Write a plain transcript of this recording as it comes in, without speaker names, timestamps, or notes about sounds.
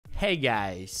Hey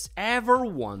guys, ever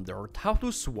wondered how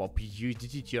to swap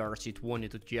USDT TRC-20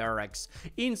 to TRX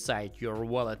inside your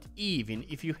wallet even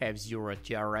if you have 0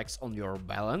 TRX on your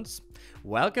balance?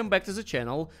 Welcome back to the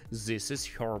channel, this is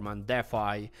Herman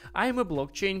DeFi. I am a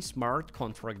blockchain smart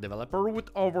contract developer with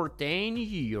over 10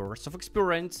 years of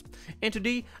experience, and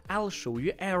today I'll show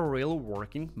you a real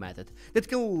working method that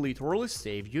can literally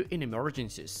save you in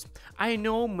emergencies. I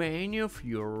know many of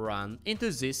you run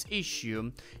into this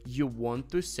issue. You want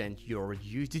to send your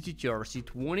USDT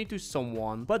TRC-20 to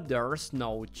someone, but there's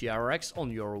no TRX on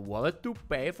your wallet to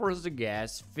pay for the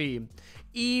gas fee.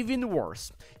 Even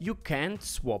worse, you can't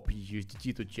swap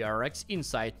USDT to TRX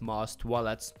inside most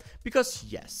wallets, because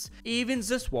yes, even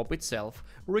the swap itself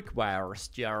requires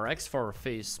TRX for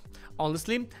fees.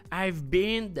 Honestly, I've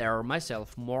been there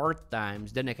myself more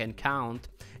times than I can count.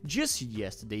 Just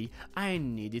yesterday, I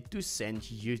needed to send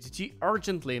USDT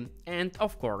urgently, and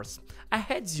of course, I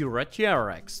had 0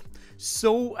 TRX.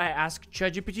 So I asked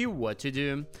ChatGPT what to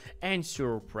do, and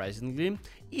surprisingly,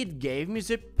 it gave me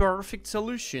the perfect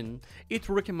solution. It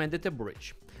recommended a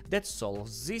bridge that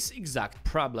solves this exact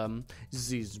problem.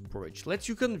 This bridge lets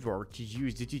you convert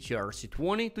USDT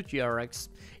TRC-20 to TRX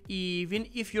even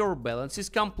if your balance is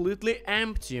completely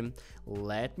empty.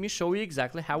 Let me show you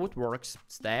exactly how it works,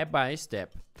 step by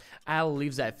step. I'll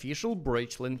leave the official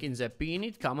bridge link in the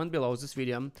pinned comment below this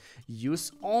video.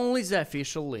 Use only the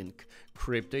official link.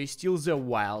 Crypto is still the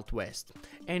Wild West,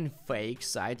 and fake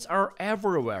sites are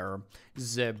everywhere.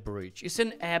 The bridge is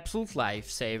an absolute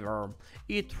lifesaver.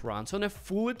 It runs on a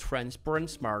fully transparent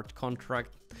smart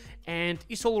contract and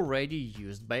is already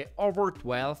used by over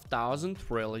 12,000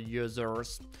 real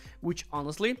users, which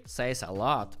honestly says a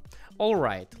lot.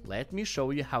 Alright, let me show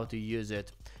you how to use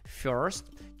it. First,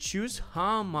 choose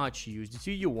how much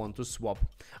USDT you want to swap.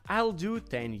 I'll do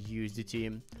 10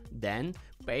 USDT. Then,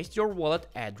 paste your wallet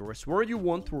address where you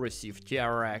want to receive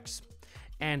TRX.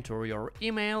 Enter your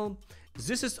email.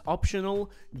 This is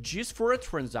optional, just for a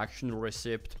transaction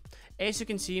receipt. As you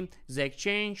can see, the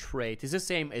exchange rate is the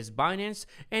same as Binance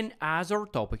and other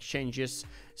top exchanges,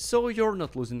 so you're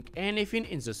not losing anything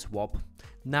in the swap.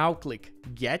 Now click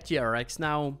Get TRX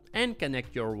Now and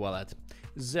connect your wallet.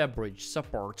 The bridge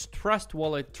supports Trust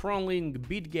Wallet, TronLink,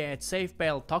 BitGet,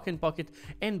 SafePal, Token Pocket,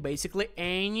 and basically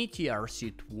any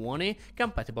TRC-20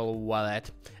 compatible wallet.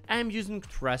 I'm using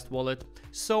Trust Wallet,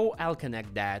 so I'll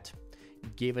connect that.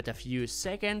 Give it a few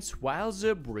seconds while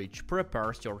the bridge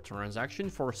prepares your transaction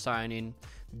for signing.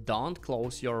 Don't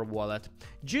close your wallet,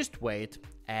 just wait.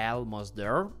 Almost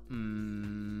there.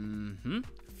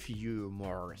 Few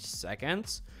more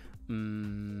seconds.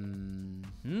 Boom,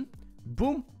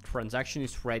 transaction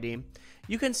is ready.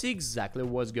 You can see exactly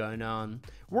what's going on.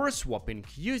 We're swapping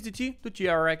USDT to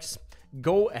TRX.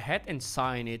 Go ahead and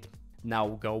sign it. Now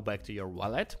go back to your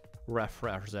wallet,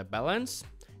 refresh the balance.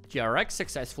 TRX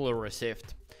successfully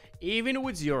received. Even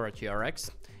with 0 TRX,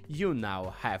 you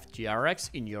now have TRX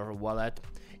in your wallet.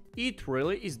 It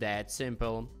really is that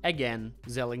simple. Again,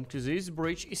 the link to this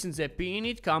bridge is in the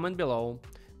pinned comment below.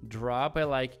 Drop a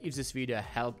like if this video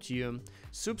helped you.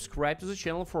 Subscribe to the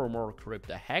channel for more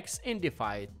crypto hacks and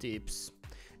DeFi tips.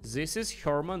 This is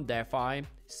Herman DeFi.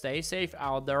 Stay safe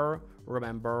out there.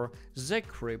 Remember, the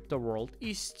crypto world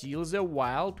is still the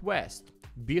Wild West.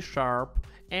 Be sharp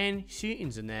and see you in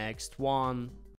the next one.